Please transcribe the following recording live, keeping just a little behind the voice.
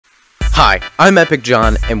Hi, I'm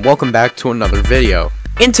EpicJohn, and welcome back to another video.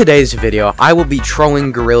 In today's video, I will be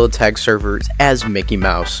trolling GTAG Servers as Mickey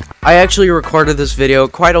Mouse. I actually recorded this video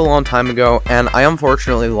quite a long time ago, and I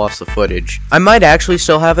unfortunately lost the footage. I might actually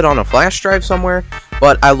still have it on a flash drive somewhere,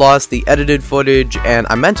 but I lost the edited footage, and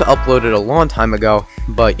I meant to upload it a long time ago,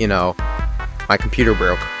 but you know, my computer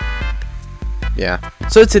broke. Yeah.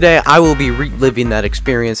 So today, I will be reliving that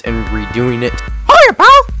experience and redoing it. Hiya, pal!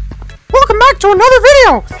 Welcome back to another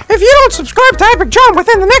video! If you don't subscribe to EpicJohn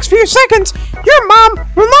within the next few seconds, your mom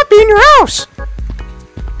will not be in your house! And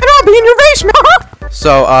I'll be in your basement!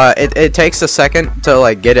 So, it takes a second to,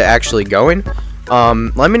 like, get it actually going.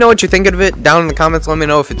 Let me know what you think of it down in the comments. Let me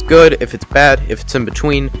know if it's good, if it's bad, if it's in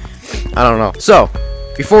between. I don't know. So,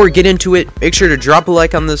 before we get into it, make sure to drop a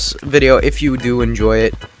like on this video if you do enjoy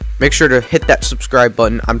it. Make sure to hit that subscribe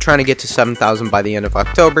button. I'm trying to get to 7,000 by the end of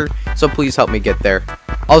October, so please help me get there.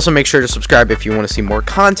 Also, make sure to subscribe if you want to see more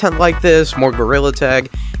content like this, more Gorilla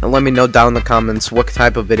Tag, and let me know down in the comments what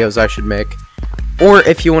type of videos I should make. Or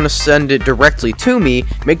if you want to send it directly to me,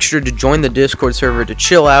 make sure to join the Discord server to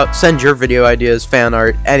chill out, send your video ideas, fan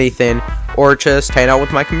art, anything, or just hang out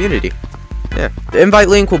with my community. Yeah. The invite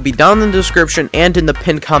link will be down in the description and in the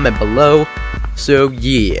pinned comment below. So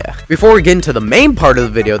yeah. Before we get into the main part of the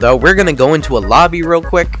video though, we're gonna go into a lobby real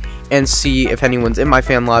quick and see if anyone's in my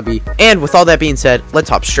fan lobby. And with all that being said, let's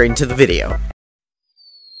hop straight into the video.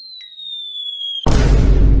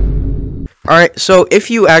 Alright, so if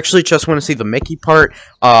you actually just want to see the Mickey part,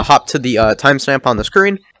 hop to the timestamp on the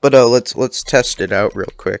screen. But let's test it out real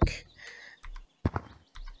quick.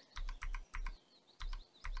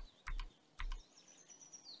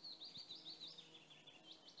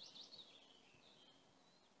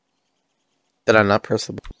 Did I not press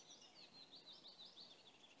the button?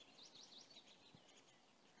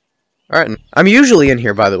 Alright, I'm usually in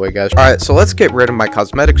here, by the way, guys. Alright, so let's get rid of my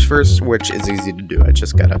cosmetics first, which is easy to do. Which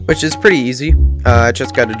is pretty easy. I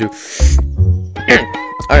just gotta do...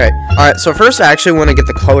 Alright, so first I actually want to get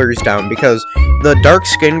the colors down, because the dark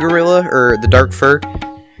skin gorilla, or the dark fur,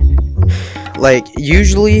 like,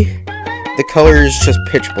 usually the color is just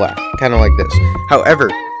pitch black, kind of like this.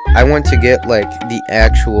 However, I want to get, like, the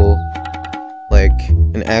actual... like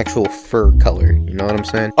an actual fur color, you know what I'm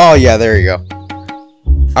saying? Oh yeah, there you go.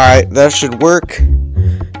 Alright, that should work.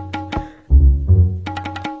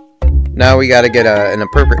 Now we gotta get an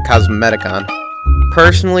appropriate cosmetic on.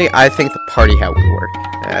 Personally, I think the party hat would work.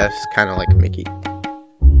 That's kind of like Mickey.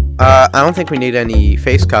 I don't think we need any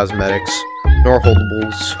face cosmetics, nor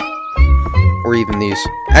holdables, or even these.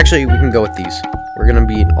 Actually, we can go with these. We're gonna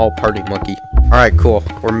be an all-party monkey. Alright, cool.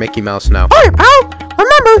 We're Mickey Mouse now. Hiya, pal!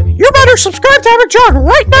 Remember, you better subscribe to EpicJohn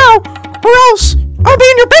right now, or else I'll be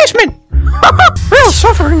in your basement! Real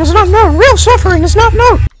suffering is not known! Real suffering is not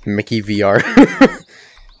known! Mickey VR.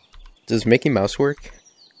 Does Mickey Mouse work?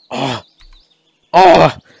 Oh!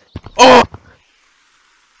 Oh! Oh!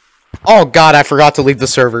 Oh god, I forgot to leave the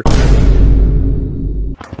server. Hiya,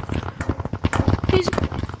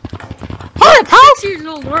 pal! 6 years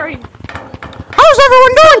old, right? How's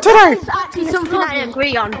everyone doing today? That's actually something I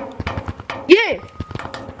agree on. You?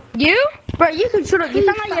 You? Bro, you can shut up. You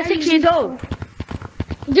sound like you're 6 years old.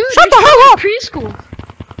 Dude, shut the hell up! Preschool.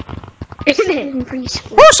 Isn't it? In preschool.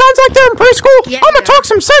 Who sounds like they're in preschool? Yeah, I'm gonna talk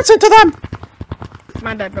some sense into them!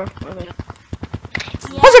 My bad, bro. My bad. Yeah.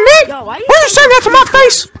 Was it me? Yo, why you saying that to my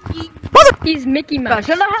face? Mother! He's Mickey Mouse.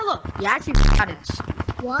 Bro, shut the hell up. You actually got it.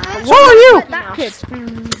 What? So are you! That kid.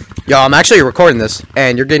 Yo, I'm actually recording this,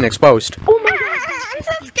 and you're getting exposed. Oh my god. I'm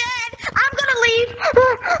so scared. I'm gonna leave.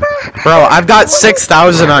 Bro, I've got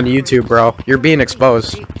 6,000 on YouTube, bro. You're being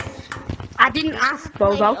exposed. I didn't ask,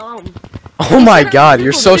 Bobo. Oh my god,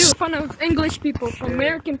 you're so... fun of English people,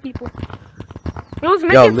 American people. It was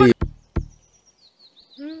Yo, leave.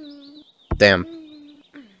 Damn.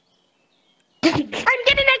 I'm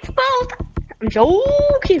getting exposed. I'm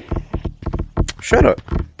joking. Shut up.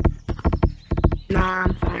 Nah,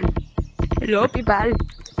 I'm fine. Hello, people.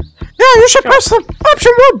 Yeah, you should press the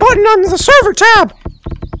option 1 button on the server tab!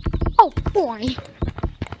 Oh, boy.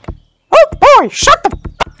 Oh boy, shut the...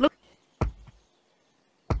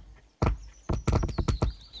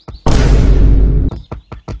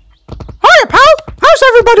 Hiya, pal! How's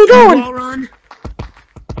everybody doing?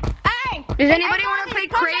 Hey! Does anybody want to play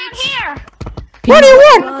crates? Here! What do you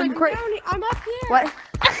want? I'm up here. What?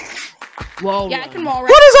 Whoa. Yeah, I can wall What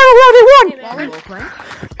is everybody want?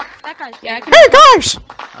 That guy's. Yeah, I can. Hey guys!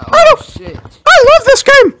 I love this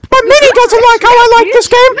game, but Minnie doesn't like how I like this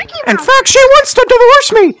game. In fact, she wants to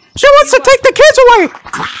divorce me. She wants to take the kids away.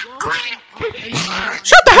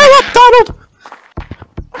 Shut the hell up, Donald.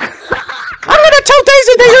 I'm gonna tell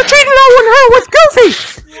Daisy that you're cheating on her with Goofy!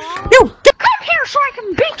 You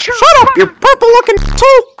purple-looking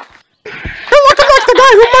asshole. You're looking like the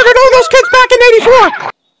guy who murdered all those kids back in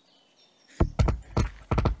 '84.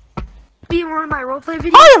 Be one of my roleplay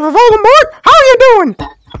videos. Hi, Voldemort. How are you doing?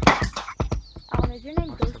 Is your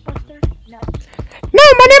name Ghostbuster? No. No,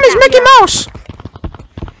 my name is Mickey Mouse.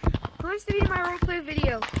 Who wants to be in my roleplay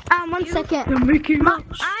video? 1 second. Mickey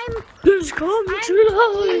Mouse. I'm Who's coming to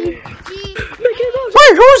life? Mickey Mouse.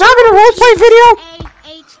 Wait, who's having a roleplay video?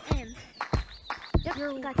 AHM. Yep,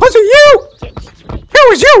 Was it you? It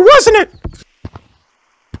was you, wasn't it?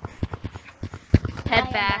 Head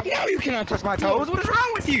back. No, you cannot touch my toes. What is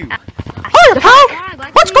wrong with you? Hiya, pal.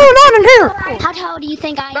 What's going on in here? How tall do you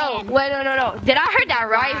think I am? Wait, no. Did I heard that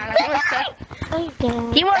right?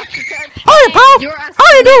 He wants to touch. Hiya, pal. How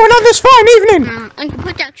are you doing on this fine evening? In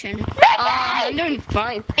production. I'm doing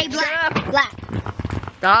fine. Hey, Black.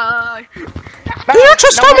 Did you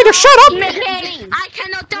just tell me to shut up? Green. I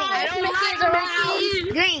cannot throw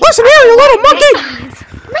Mickey. Green. Listen here, you little monkey.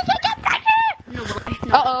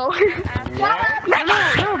 Uh-oh.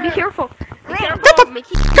 No, be careful. Get the f***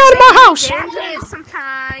 out of my house.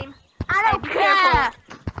 Sometime. I don't care.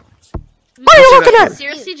 What are you looking at?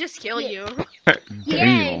 Seriously, just kill you.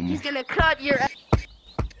 Damn. He's gonna cut your.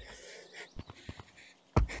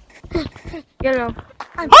 You know.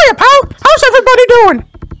 Hiya, pal. How's everybody doing?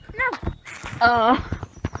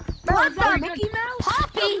 What's up, Mickey Mouse?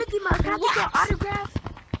 Poppy. Mickey Mouse, can I get your autograph?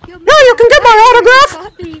 Yeah, you can get my autograph.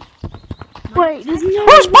 Wait,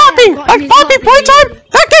 Who's Poppy? Like Poppy Playtime?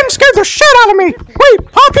 That game scared the shit out of me.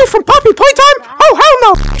 Wait, Poppy from Poppy Playtime? Oh, hell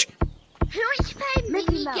no.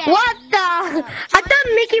 Mickey Mouse. What the? I thought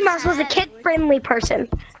Mickey Mouse was a kid-friendly person.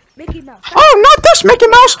 Oh, not this Mickey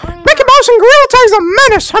Mouse. Mickey Mouse and Gorilla Tag's a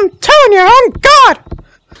menace. I'm telling you, on God.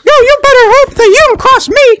 Yo, you better hope that you don't cross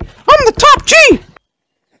me. I'm the top G.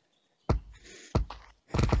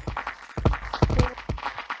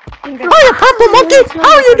 Hiya, Purple Monkey.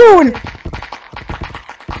 How are you doing?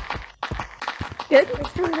 Good.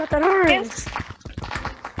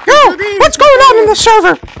 Yo, what's going on in the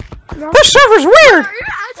server? This server's weird.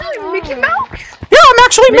 Mickey Mouse? Yeah, I'm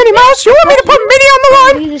actually Minnie Mouse. You want me to put Minnie on the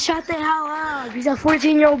line? He's a shut the hell up. He's a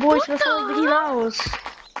 14-year-old boy supposed to like Mickey Mouse.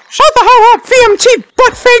 Shut the hell up, VMT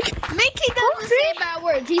butt fake. Mickey doesn't say bad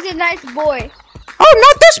words. He's a nice boy. Oh,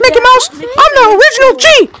 not this Mickey Mouse. I'm the original G.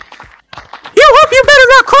 You hope you better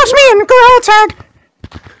not cross me in Gorilla Tag.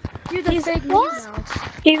 You're the fake Mickey Mouse.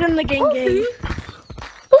 He's in the game.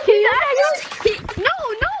 No.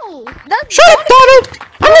 Shut up, Donald.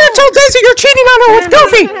 I'm gonna tell Daisy you're cheating on her with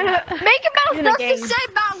Goofy. Mickey Mouse doesn't say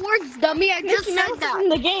bad words, dummy. I just said that. in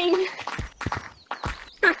the game.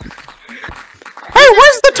 Hey,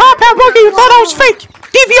 where's the top hat monkey? You thought I was fake?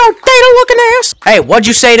 DVR data looking ass. Hey, what'd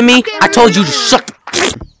you say to me? I told you to shut the...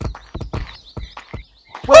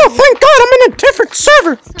 Oh, thank God I'm in a different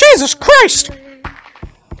server. Jesus Christ.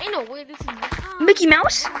 Ain't no way this is Mickey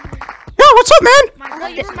Mouse? Yo, what's up, man?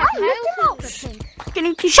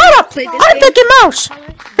 Shut up. I'm Mickey Mouse.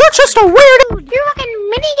 You're just a weird... You're fucking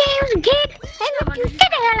mini games, kid.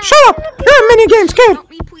 Shut up. You're a mini games kid.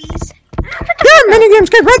 You're a mini games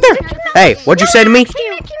kid right there. Hey, what'd you say to me?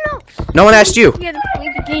 No one asked you. Yeah, play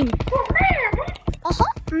the game.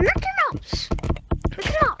 Mickey Mouse.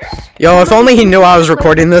 Mickey Mouse. Yo, if only he knew I was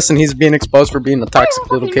recording this and he's being exposed for being a toxic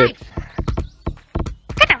little kid.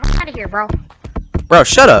 Get the fuck out of here, bro. Bro,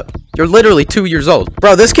 shut up. You're literally 2 years old.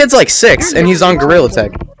 Bro, this kid's like 6 and he's on Gorilla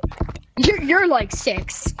Tag. You're like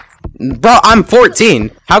 6. Bro, I'm 14.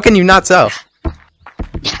 How can you not tell?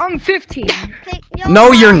 I'm 15.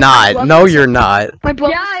 No, you're not. No, you're not. Yeah,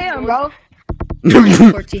 I am, bro.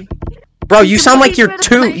 14. Bro, you sound like you're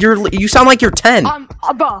 2. You sound like you're 10.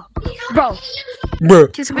 Bro. Bro.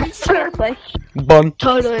 Just fair play. Bun.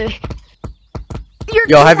 Totally.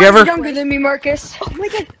 Yo, have you ever... Younger than me, Marcus. Oh my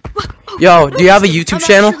God. Yo, do you have a YouTube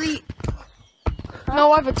channel?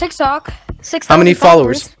 No, I have a TikTok. 6,000 How many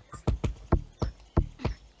followers?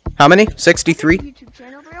 How many? 63? YouTube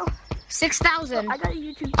channel, bro. 6,000. I got a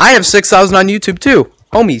YouTube. I have 6,000 on YouTube too.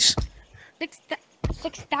 Homies.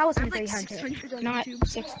 6,300. Not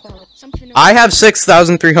 6,000. Something. I have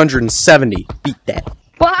 6,370. Beat that.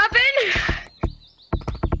 What happened?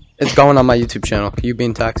 It's going on my YouTube channel. You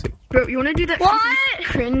being toxic. Bro, you wanna do that? What?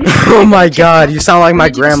 Cringe. Oh my God, you sound like my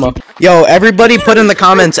grandma. Yo, everybody put in the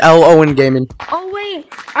comments LO in gaming. Oh wait,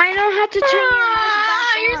 I know how to turn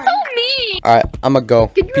your. You're so mean. Alright, I'ma go.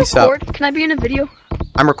 Can you Peace record? out. Can I be in a video?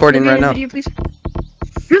 I'm recording right now. Video, please.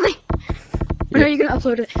 Really? When are you gonna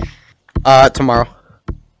upload it? Tomorrow.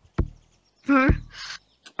 Huh?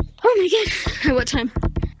 Oh my God. What time?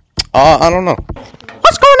 I don't know.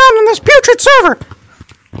 What's going on in this putrid server?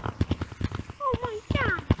 Oh my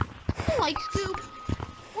God. I like Scoop.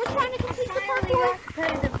 We're trying to complete the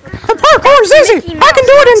The parkour's easy! I can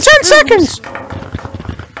do it in 10 seconds!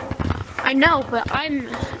 I know, but I'm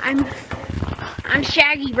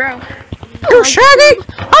Shaggy, bro. You're Shaggy?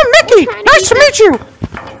 I'm Mickey! Nice to meet you!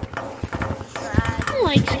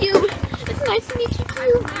 Like you. It's nice to meet you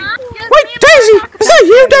too. Wait, Daisy! Is that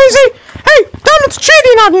you, Daisy? Hey, Donald's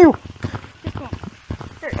cheating on you!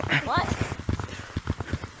 What?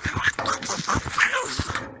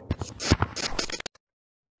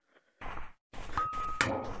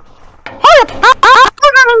 Hurry up!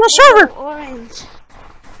 I'm not on the server! Orange.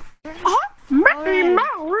 Mickey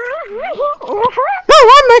Mouse! No,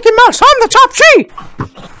 I'm Mickey Mouse! I'm the top G!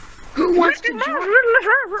 Who wants to join?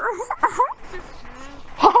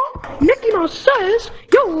 Mickey Mouse says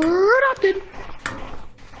you're adopted!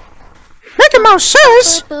 Mickey Mouse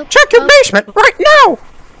says check your basement right now!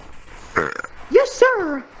 Yes,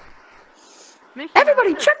 sir!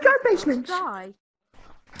 Everybody check your basements! I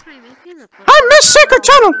missed Secret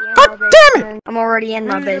Tunnel! God damn it! I'm already in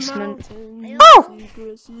my basement. Oh! I'm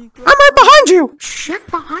right behind you! Check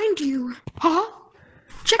behind you. Huh?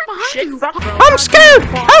 Check behind you. I'm scared!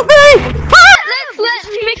 Help me! Let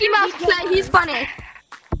Mickey Mouse play. He's funny.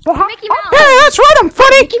 Mickey Mouse. Yeah, that's right, I'm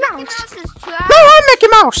funny! Mickey Mouse. No, I'm Mickey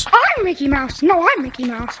Mouse! I'm Mickey Mouse. No, I'm Mickey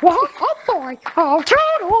Mouse. What? Oh boy. Oh,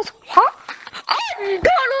 turtles. Huh?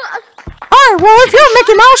 Alright, well, if you're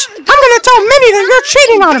Mickey Mouse, I'm gonna tell Minnie that you're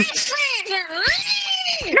cheating on him!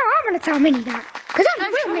 No, I'm gonna tell Minnie that. Cause I'm the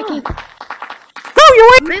real Mickey. No, you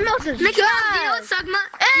ain't! Mickey Mouse is Mickey Mouse. Do you know what Sugma?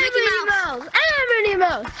 Mickey Mouse. Minnie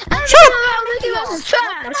Mouse. Shut up! Mickey Mouse is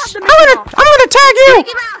trash. I'm gonna tag you!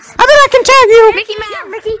 Mickey Mouse. I mean, I can tag you! Mickey Mouse.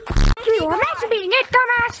 Mickey. You are masturbating it,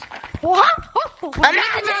 dumbass. What?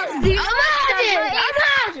 Imagine.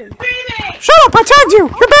 Imagine. Shut up, I tagged you!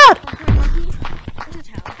 You're bad!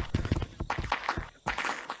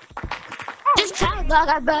 This tag lag,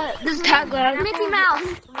 I bet. This tag lag. Mickey Mouse.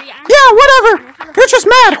 Yeah, whatever! You're just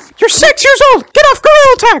mad! You're 6 years old! Get off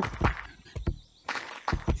Gorilla Tag!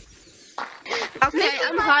 Okay,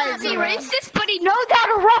 I'm high. He's racist, but he knows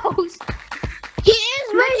how to roast. He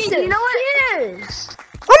is racist. You know what? He is.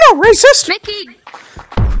 I'm not racist! Mickey.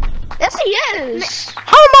 Yes, he is.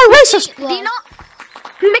 How am I racist? Do you know?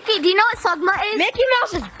 Mickey, do you know what Sugma is? Mickey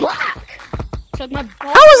Mouse is black. Sugma. How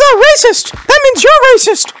is that racist? That means you're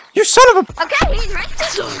racist! You son of a... Okay, he's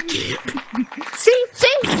racist. See?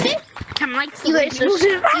 I'm like you racist.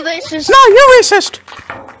 You racist. No, you're racist!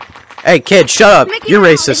 Hey, kid, shut up. Mickey You're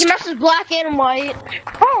Mouse. racist. Mickey Mouse is black and white.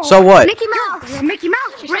 Oh, So what? Mickey Mouse. Mickey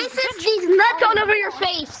Mouse. Racist. These nuts all over your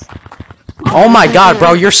face. Oh my god,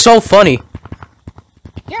 bro, you're so funny.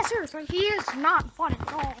 Yeah, seriously, he is not funny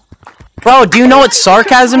at all. Bro, do you know what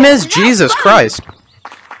sarcasm is? Jesus Christ.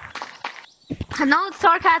 I know it's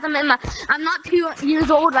sarcasm in my. I'm not 2 years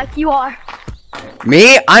old like you are.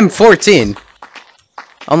 Me? I'm 14.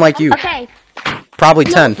 Unlike you. Okay. Probably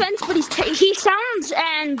No 10. offense, but he sounds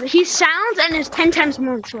and is 10 times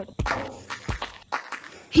more mature.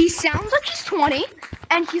 He sounds like he's 20,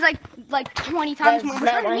 and he's like 20 times more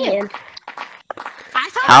mature than you.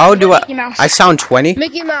 How do Mickey Mouse. I sound 20?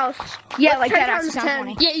 Mickey Mouse. Yeah, like that. I sound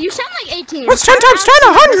 20. Yeah, you sound like 18. What's 10 times 10?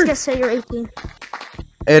 100! Just say you're 18.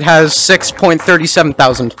 It has 6.37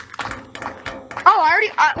 thousand. Oh, I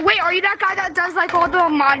already. Wait, are you that guy that does like all the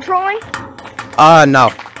mod trolling?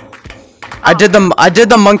 No. I did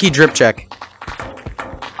the monkey drip check. Oh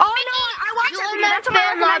no, I watched it. That's what I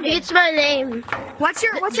recommended. It's my name. What's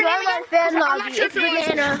your name again? Fan I'm lobby. not sure It's if it was-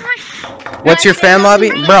 Banana. What's your fan lobby?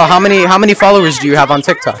 Bro, how many followers do you have on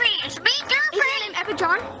TikTok? Is your name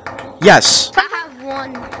EpicJohn? Yes. I have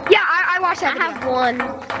one. Yeah, I watched that. I have one.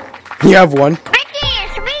 You have one. Mickey,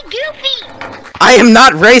 it's me, Goofy. I am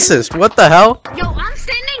not racist. What the hell? Yo, I'm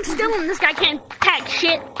standing still and this guy can't tag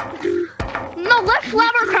shit. No, let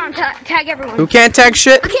Flower Crown tag everyone. Who can't tag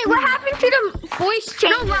shit? Okay, what happened to the voice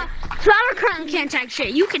change? No, Flower Crown can't tag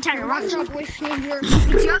shit. You can tag everyone.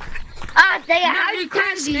 They how you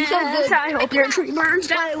tag me so good. I hope your tree burns.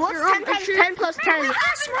 Wait, what's 10 times 10 plus 10?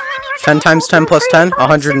 10 times 10 plus 10?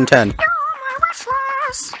 110.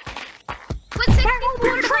 What's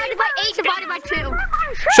 64 divided by 8 divided by 2?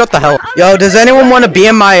 Shut the hell. Yo, does anyone want to be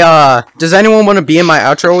in my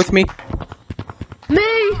outro with me?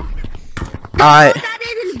 Me. I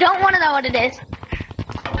Don't want to know what it is.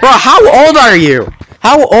 Bro, how old are you?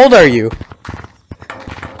 How old are you?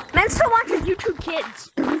 Man still watches YouTube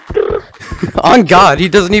Kids. On God, he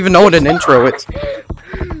doesn't even know what an intro is. I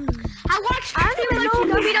don't even know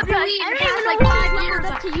WWE in the past like 5 years.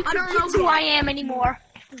 I don't know who I am anymore.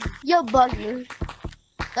 You're bugging.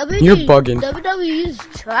 You're bugging. WWE is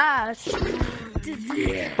trash.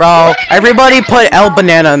 Bro, everybody put El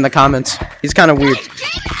Banana in the comments. He's kind of weird.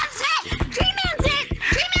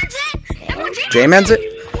 J-Man's it?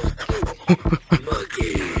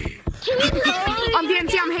 I'm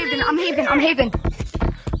DMC, I'm Haven.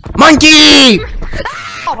 Monkey!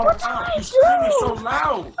 He's screaming so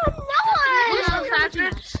loud.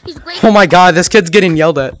 He's way Oh my god, this kid's getting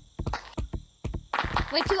yelled at.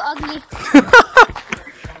 too ugly.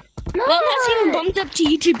 Well, I'm not even bumped up to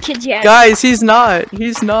YouTube Kids yet. Guys, he's not.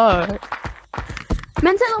 He's not.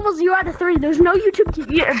 Mental level 0 out of 3. There's no YouTube Kids.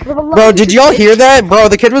 Yeah, Bro, did y'all hear that? Bro,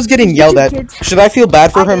 the kid was getting yelled at. Should I feel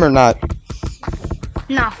bad for him or not?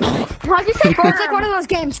 No. Why'd you say it's like one of those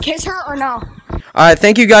games, kiss her or no? Alright,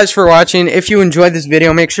 thank you guys for watching. If you enjoyed this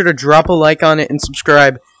video, make sure to drop a like on it and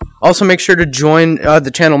subscribe. Also, make sure to join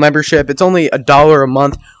the channel membership. It's only $1 a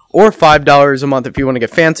month or $5 a month if you want to get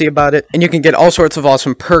fancy about it. And you can get all sorts of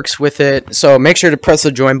awesome perks with it. So make sure to press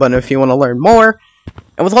the join button if you want to learn more.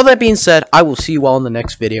 And with all that being said, I will see you all in the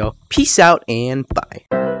next video. Peace out and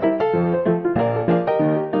bye.